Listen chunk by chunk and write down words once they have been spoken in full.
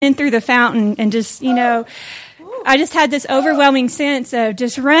in through the fountain and just, I just had this overwhelming sense of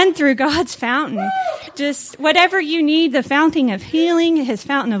just run through God's fountain. Just whatever you need, the fountain of healing, His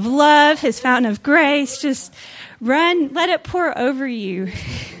fountain of love, His fountain of grace, just run, let it pour over you.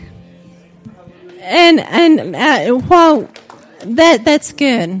 Well, that's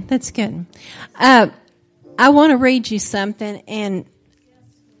good. That's good. I want to read you something, and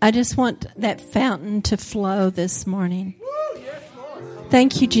I just want that fountain to flow this morning.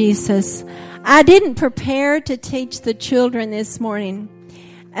 Thank you, Jesus. I didn't prepare to teach the children this morning.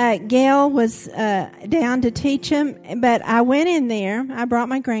 Gail was down to teach them, but I went in there. I brought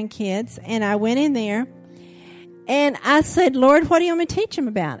my grandkids, and I went in there, and I said, Lord, what do you want me to teach them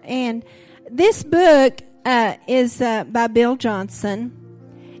about? And this book is by Bill Johnson,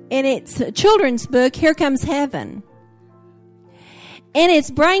 and it's a children's book, Here Comes Heaven. And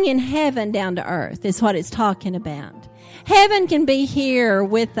it's bringing heaven down to earth is what it's talking about. Heaven can be here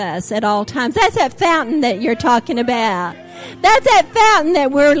with us at all times. That's that fountain that you're talking about. That's that fountain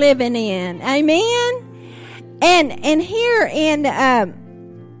that we're living in. Amen? And here in,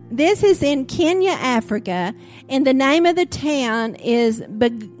 this is in Kenya, Africa, and the name of the town is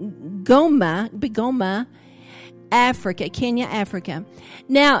Bungoma, Africa, Kenya, Africa.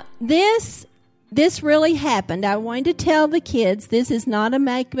 Now, this really happened. I wanted to tell the kids this is not a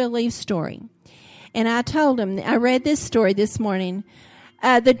make-believe story. And I told them, I read this story this morning.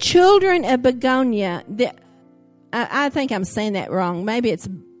 The children of Begonia, I think I'm saying that wrong. Maybe it's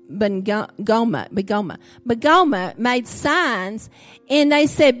Bungoma. Bungoma made signs, and they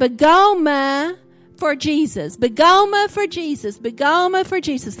said, Bungoma for Jesus, Bungoma for Jesus, Bungoma for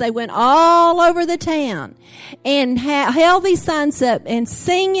Jesus. They went all over the town and held these signs up and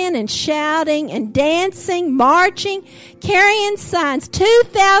singing and shouting and dancing, marching, carrying signs.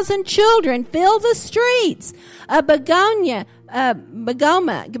 2,000 children filled the streets of Bungoma,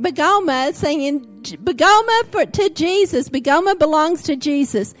 singing Bungoma to Jesus. Bungoma belongs to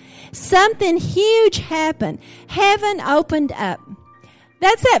Jesus. Something huge happened. Heaven opened up.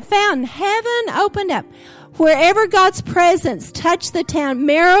 That's that fountain. Heaven opened up. Wherever God's presence touched the town,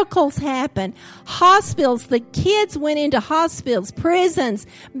 miracles happened. Hospitals, the kids went into hospitals, prisons,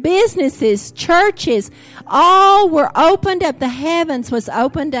 businesses, churches, all were opened up. The heavens was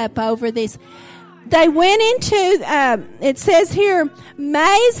opened up over this. They went into, it says here,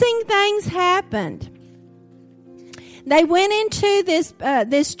 amazing things happened. They went into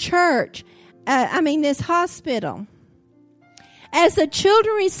this church, this hospital. As the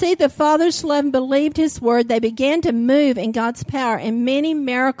children received the Father's love and believed His word, they began to move in God's power, and many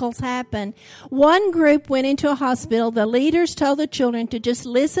miracles happened. One group went into a hospital. The leaders told the children to just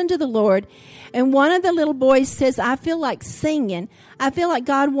listen to the Lord, and one of the little boys says, I feel like singing. I feel like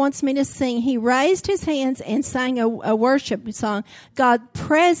God wants me to sing. He raised his hands and sang a worship song. God's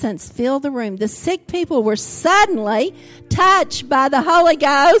presence filled the room. The sick people were suddenly touched by the Holy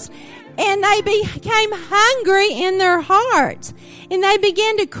Ghost, and they became hungry in their hearts. And they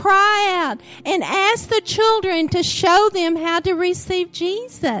began to cry out and ask the children to show them how to receive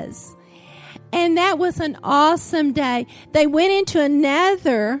Jesus. And that was an awesome day. They went into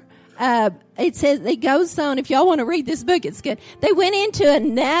another, it says, it goes on, if y'all want to read this book, it's good. They went into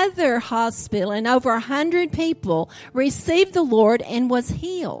another hospital, and over 100 people received the Lord and was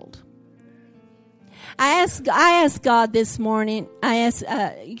healed. I asked God this morning,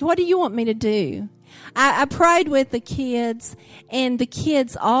 what do you want me to do? I prayed with the kids, and the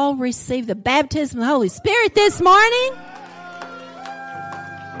kids all received the baptism of the Holy Spirit this morning.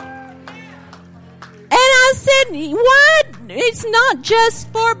 And I said, what? It's not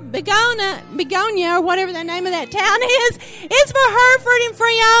just for Begonia, or whatever the name of that town is. It's for Hereford and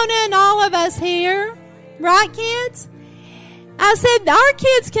Freona and all of us here. Right, kids? I said, our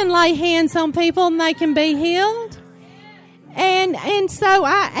kids can lay hands on people and they can be healed. And so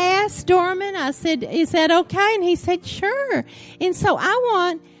I asked Dorman, I said, is that okay? And he said, sure. And so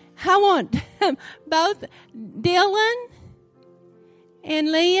I want both Dylan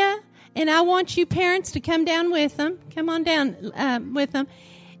and Leah, and I want you parents to come down with them. Come on down with them.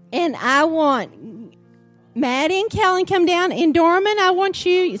 And I want Maddie and Kellen come down. And Dorman, I want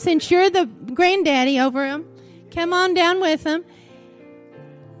you, since you're the granddaddy over them, come on down with them.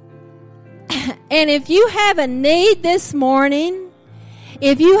 And if you have a need this morning,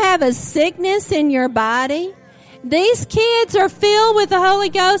 if you have a sickness in your body, these kids are filled with the Holy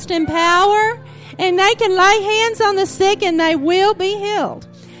Ghost and power, and they can lay hands on the sick and they will be healed.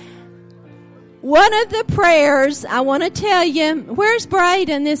 One of the prayers I want to tell you, where's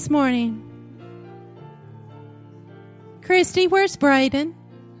Braden this morning? Christy, where's Braden?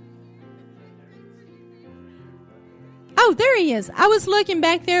 Oh, there he is. I was looking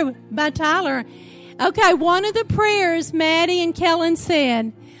back there by Tyler. Okay, one of the prayers Maddie and Kellen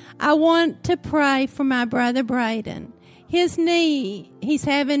said, I want to pray for my brother Braden. His knee, he's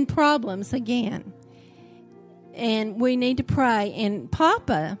having problems again. And we need to pray. And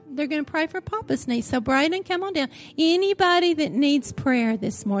Papa, they're going to pray for Papa's knee. So Braden, come on down. Anybody that needs prayer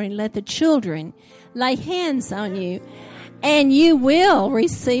this morning, let the children lay hands on you. And you will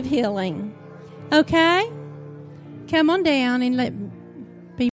receive healing. Okay? Come on down and let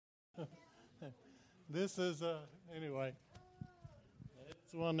people. This is, anyway,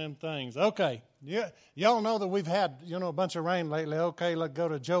 it's one of them things. Okay. Yeah, y'all know that we've had, a bunch of rain lately. Okay, let's go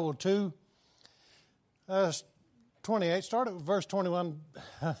to Joel 2. 28. Start at verse 21.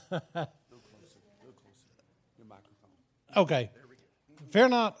 Okay. Fear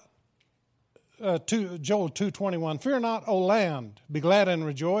not. Joel 2:21. Fear not, O land, be glad and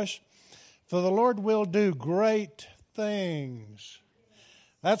rejoice, for the Lord will do great things.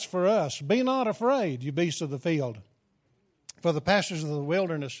 That's for us. Be not afraid, you beasts of the field, for the pastures of the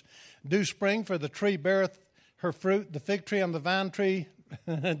wilderness do spring, for the tree beareth her fruit, the fig tree and the vine tree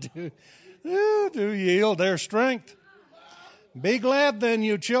do yield their strength. Be glad then,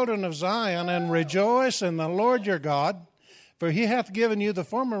 you children of Zion, and rejoice in the Lord your God, for he hath given you the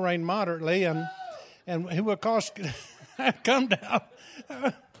former rain moderately, and he will cause come down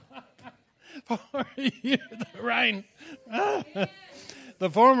for you the rain. The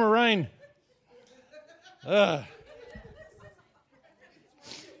former rain. The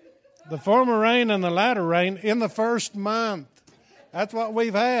former rain and the latter rain in the first month. That's what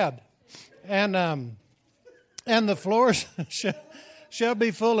we've had. And the floors shall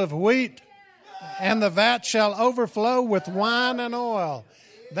be full of wheat, and the vat shall overflow with wine and oil.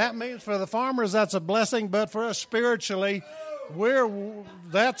 That means for the farmers that's a blessing, but for us spiritually,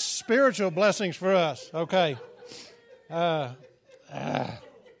 that's spiritual blessings for us. Okay. Be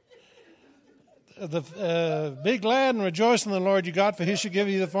glad and rejoice in the Lord your God, for he shall give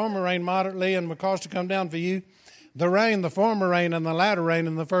you the former rain moderately, and will cause to come down for you the rain, the former rain, and the latter rain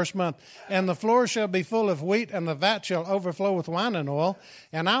in the first month. And the floor shall be full of wheat, and the vat shall overflow with wine and oil.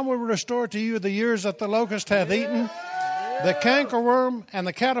 And I will restore to you the years that the locust hath eaten, the cankerworm, and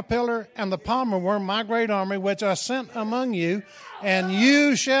the caterpillar, and the palmer worm, my great army, which I sent among you. And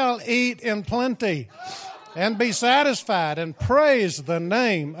you shall eat in plenty, and be satisfied, and praise the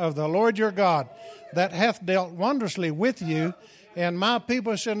name of the Lord your God, that hath dealt wondrously with you. And my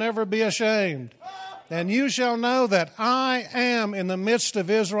people shall never be ashamed. And you shall know that I am in the midst of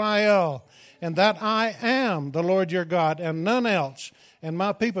Israel, and that I am the Lord your God, and none else. And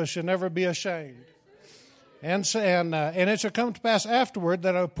my people shall never be ashamed. And it shall come to pass afterward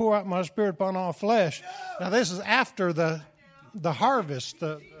that I will pour out my spirit upon all flesh. Now this is after the harvest,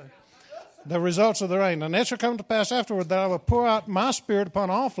 the results of the rain. And it shall come to pass afterward that I will pour out my spirit upon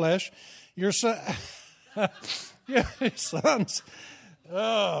all flesh. Your sons.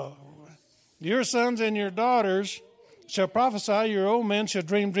 Your sons and your daughters shall prophesy, your old men shall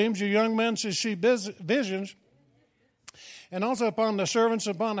dream dreams, your young men shall see visions, and also upon the servants,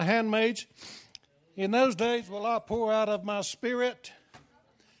 upon the handmaids. In those days will I pour out of my spirit,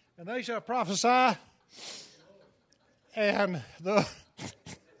 and they shall prophesy. And the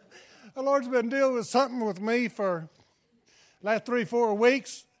Lord's been dealing with something with me for the last 3-4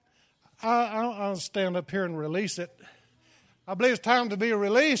 weeks. I'll stand up here and release it. I believe it's time to be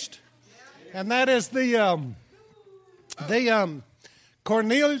released. And that is the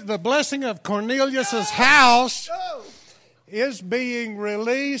blessing of Cornelius's house is being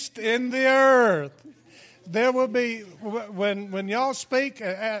released in the earth. There will be, when y'all speak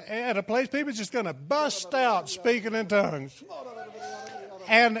at a place, people are just going to bust out speaking in tongues.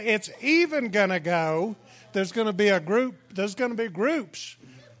 And it's even going to go, there's going to be groups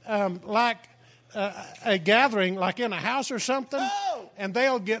like a gathering, like in a house or something, and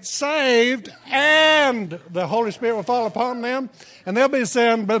they'll get saved, and the Holy Spirit will fall upon them, and they'll be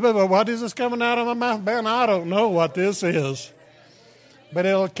saying, what is this coming out of my mouth? Ben, I don't know what this is. But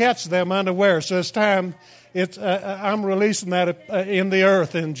it'll catch them unaware. So it's time, I'm releasing that in the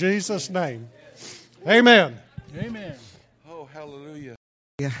earth in Jesus' name. Amen. Amen. Oh, hallelujah.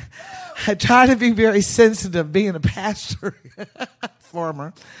 Yeah. I try to be very sensitive, being a pastor,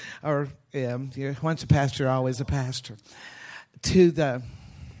 former, or once a pastor, always a pastor,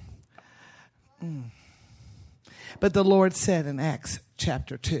 but the Lord said in Acts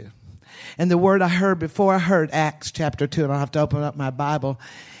chapter 2, and the word I heard before I heard Acts chapter 2, and I'll have to open up my Bible,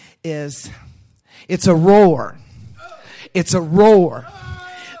 is it's a roar. It's a roar.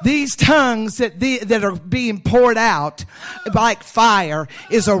 These tongues that are being poured out like fire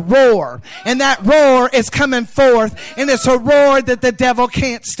is a roar. And that roar is coming forth, and it's a roar that the devil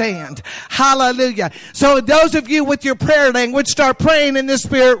can't stand. Hallelujah. So those of you with your prayer language, start praying in the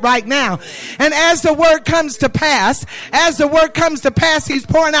Spirit right now. And as the word comes to pass, He's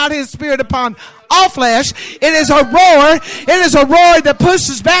pouring out His Spirit upon all flesh. It is a roar. It is a roar that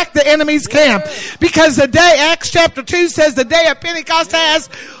pushes back the enemy's camp. Because the day, Acts chapter 2 says the day of Pentecost has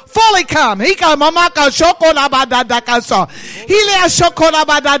fully come. Oh!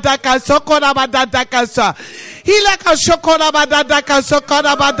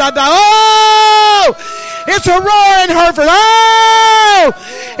 It's a roar in Hereford. Oh!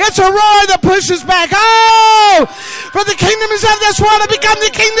 It's a roar that pushes back. Oh! For the kingdoms of this world have become the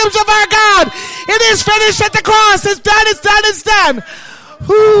kingdoms of our God. It is finished at the cross. It's done, it's done, it's done.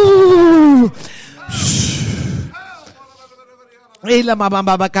 Whoo!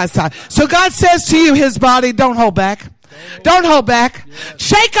 So God says to you, His body, don't hold back. Don't hold back.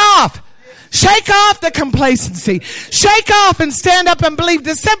 Shake off. Shake off the complacency. Shake off and stand up and believe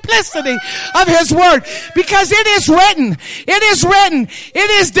the simplicity of His word. Because it is written. It is written. It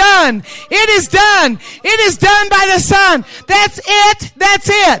is done. It is done. It is done by the Son. That's it. That's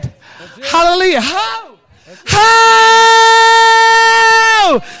it. Hallelujah. Ho! Ho!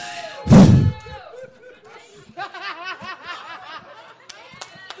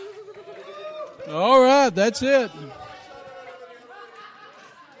 All right, that's it.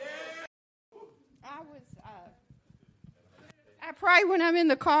 I pray when I'm in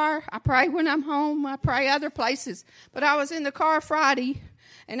the car. I pray when I'm home. I pray other places. But I was in the car Friday,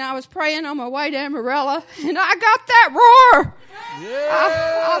 and I was praying on my way to Amarillo, and I got that roar. Yeah.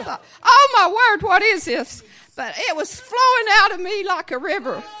 I thought, oh, my word, what is this? But it was flowing out of me like a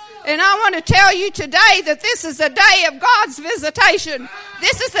river. And I want to tell you today that this is a day of God's visitation.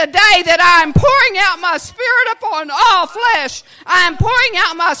 This is a day that I am pouring out my Spirit upon all flesh. I am pouring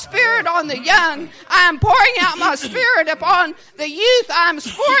out my Spirit on the young. I am pouring out my Spirit upon the youth. I am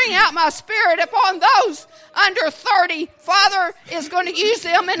pouring out my Spirit upon those under 30. Father is going to use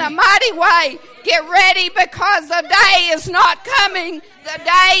them in a mighty way. Get ready, because the day is not coming. The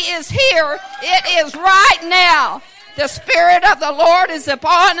day is here. It is right now. The Spirit of the Lord is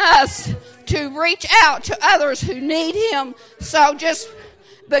upon us to reach out to others who need Him. So just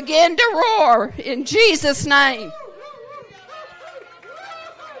begin to roar in Jesus' name.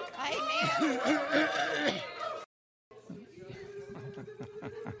 Amen.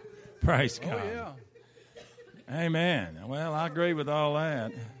 Praise God. Oh, yeah. Amen. Well, I agree with all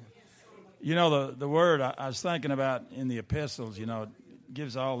that. You know, the word I was thinking about in the epistles, you know, it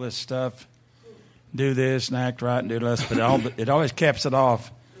gives all this stuff. Do this and act right and do less, but it always caps it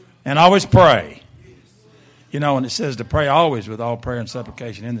off. And always pray. You know, and it says to pray always with all prayer and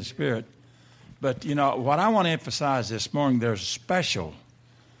supplication in the Spirit. But, you know, what I want to emphasize this morning, there's special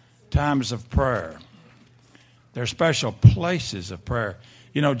times of prayer. There are special places of prayer.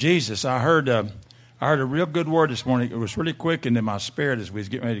 You know, Jesus, I heard a real good word this morning. It was really quickened in my spirit as we was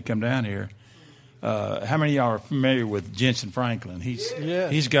getting ready to come down here. How many of y'all are familiar with Jensen Franklin?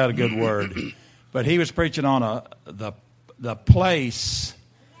 He's got a good word. But he was preaching on a place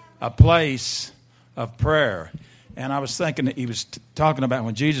of prayer. And I was thinking that he was talking about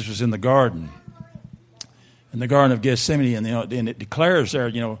when Jesus was in the Garden of Gethsemane, and it declares there,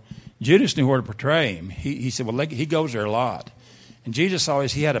 you know, Judas knew where to portray him. He said, well, he goes there a lot. And Jesus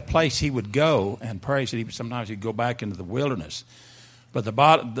he had a place he would go and pray. So sometimes he'd go back into the wilderness. But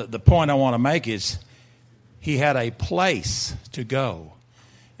the point I want to make is he had a place to go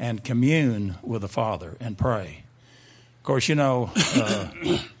and commune with the Father and pray. Of course, you know,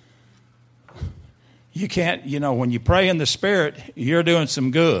 you can't, you know, when you pray in the Spirit, you're doing some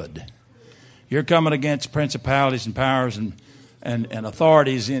good. You're coming against principalities and powers and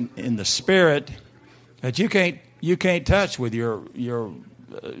authorities in the Spirit that you can't touch with your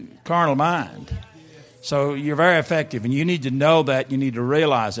carnal mind. So you're very effective, and you need to know that. You need to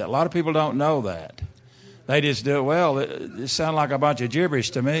realize that. A lot of people don't know that. They just do it, well, it sounds like a bunch of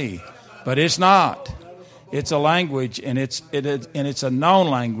gibberish to me. But it's not. It's a language, and it's a known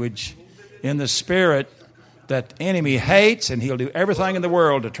language in the Spirit that the enemy hates, and he'll do everything in the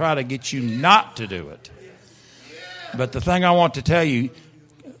world to try to get you not to do it. But the thing I want to tell you,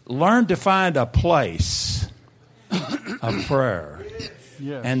 learn to find a place of prayer.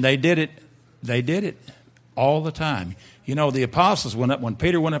 Yes. And they did it all the time. You know, the apostles went up, when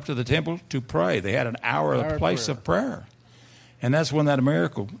Peter went up to the temple to pray, they had an hour of place of prayer. And that's when that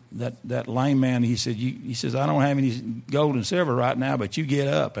miracle, that lame man, he says, I don't have any gold and silver right now, but you get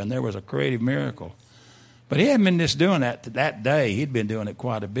up. And there was a creative miracle. But he hadn't been just doing that day. He'd been doing it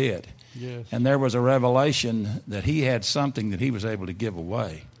quite a bit. Yes. And there was a revelation that he had something that he was able to give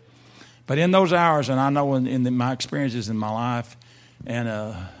away. But in those hours, and I know in my experiences in my life and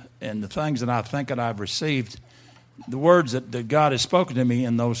the things that I think that I've received, the words that God has spoken to me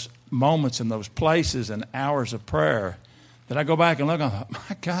in those moments, in those places and hours of prayer, that I go back and look and I thought,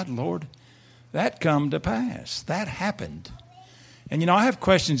 my God, Lord, that come to pass. That happened. And, I have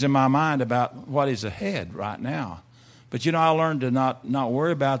questions in my mind about what is ahead right now. But, I learned to not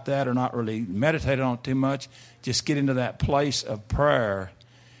worry about that or not really meditate on it too much. Just get into that place of prayer,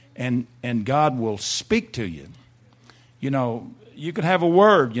 and God will speak to you. You can have a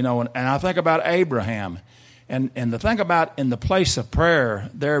word, and I think about Abraham. And the thing about in the place of prayer,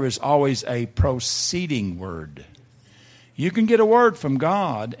 there is always a proceeding word. You can get a word from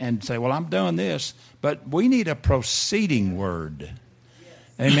God and say, well, I'm doing this, but we need a proceeding word.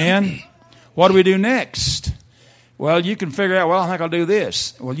 Amen? What do we do next? Well, you can figure out, well, I think I'll do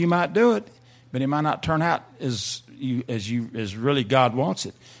this. Well, you might do it, but it might not turn out as really God wants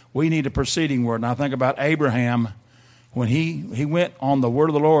it. We need a proceeding word. And I think about Abraham when he went on the word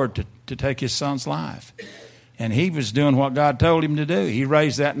of the Lord to take his son's life. And he was doing what God told him to do. He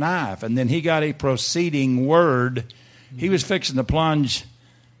raised that knife, and then he got a proceeding word. He was fixing to plunge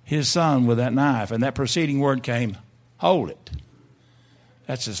his son with that knife, and that proceeding word came, hold it.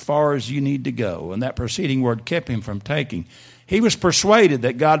 That's as far as you need to go. And that proceeding word kept him from taking. He was persuaded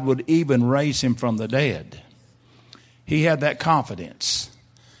that God would even raise him from the dead. He had that confidence,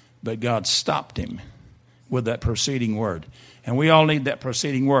 but God stopped him with that proceeding word. And we all need that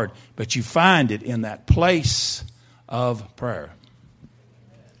proceeding word, but you find it in that place of prayer.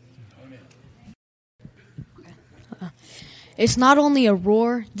 It's not only a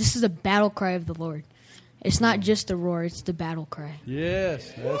roar, this is a battle cry of the Lord. It's not just a roar, it's the battle cry.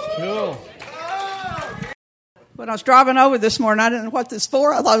 Yes, that's cool. When I was driving over this morning, I didn't know what this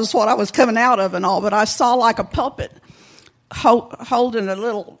for. I thought it was what I was coming out of and all, but I saw like a puppet holding a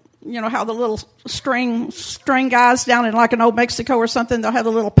little, how the little string guys down in like an old Mexico or something, they'll have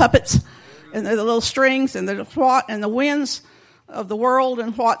the little puppets and the little strings and the winds of the world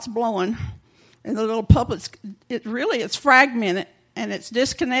and what's blowing. And the little puppets, it's fragmented and it's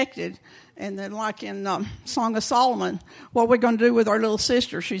disconnected. And then like in Song of Solomon, what we're going to do with our little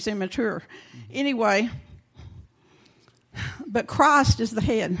sister, she's immature. Anyway, but Christ is the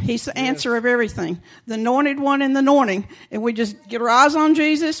head. He's the answer of everything. The anointed one in the anointing. And we just get our eyes on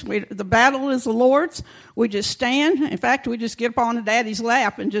Jesus. The battle is the Lord's. We just stand. In fact, we just get up on Daddy's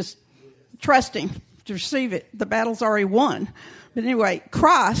lap and just trust Him to receive it. The battle's already won. But anyway,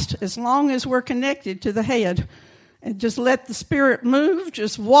 Christ, as long as we're connected to the head, and just let the Spirit move,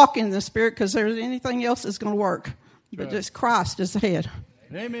 just walk in the Spirit, because there's anything else that's going to work. But just Christ is the head.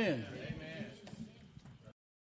 Amen.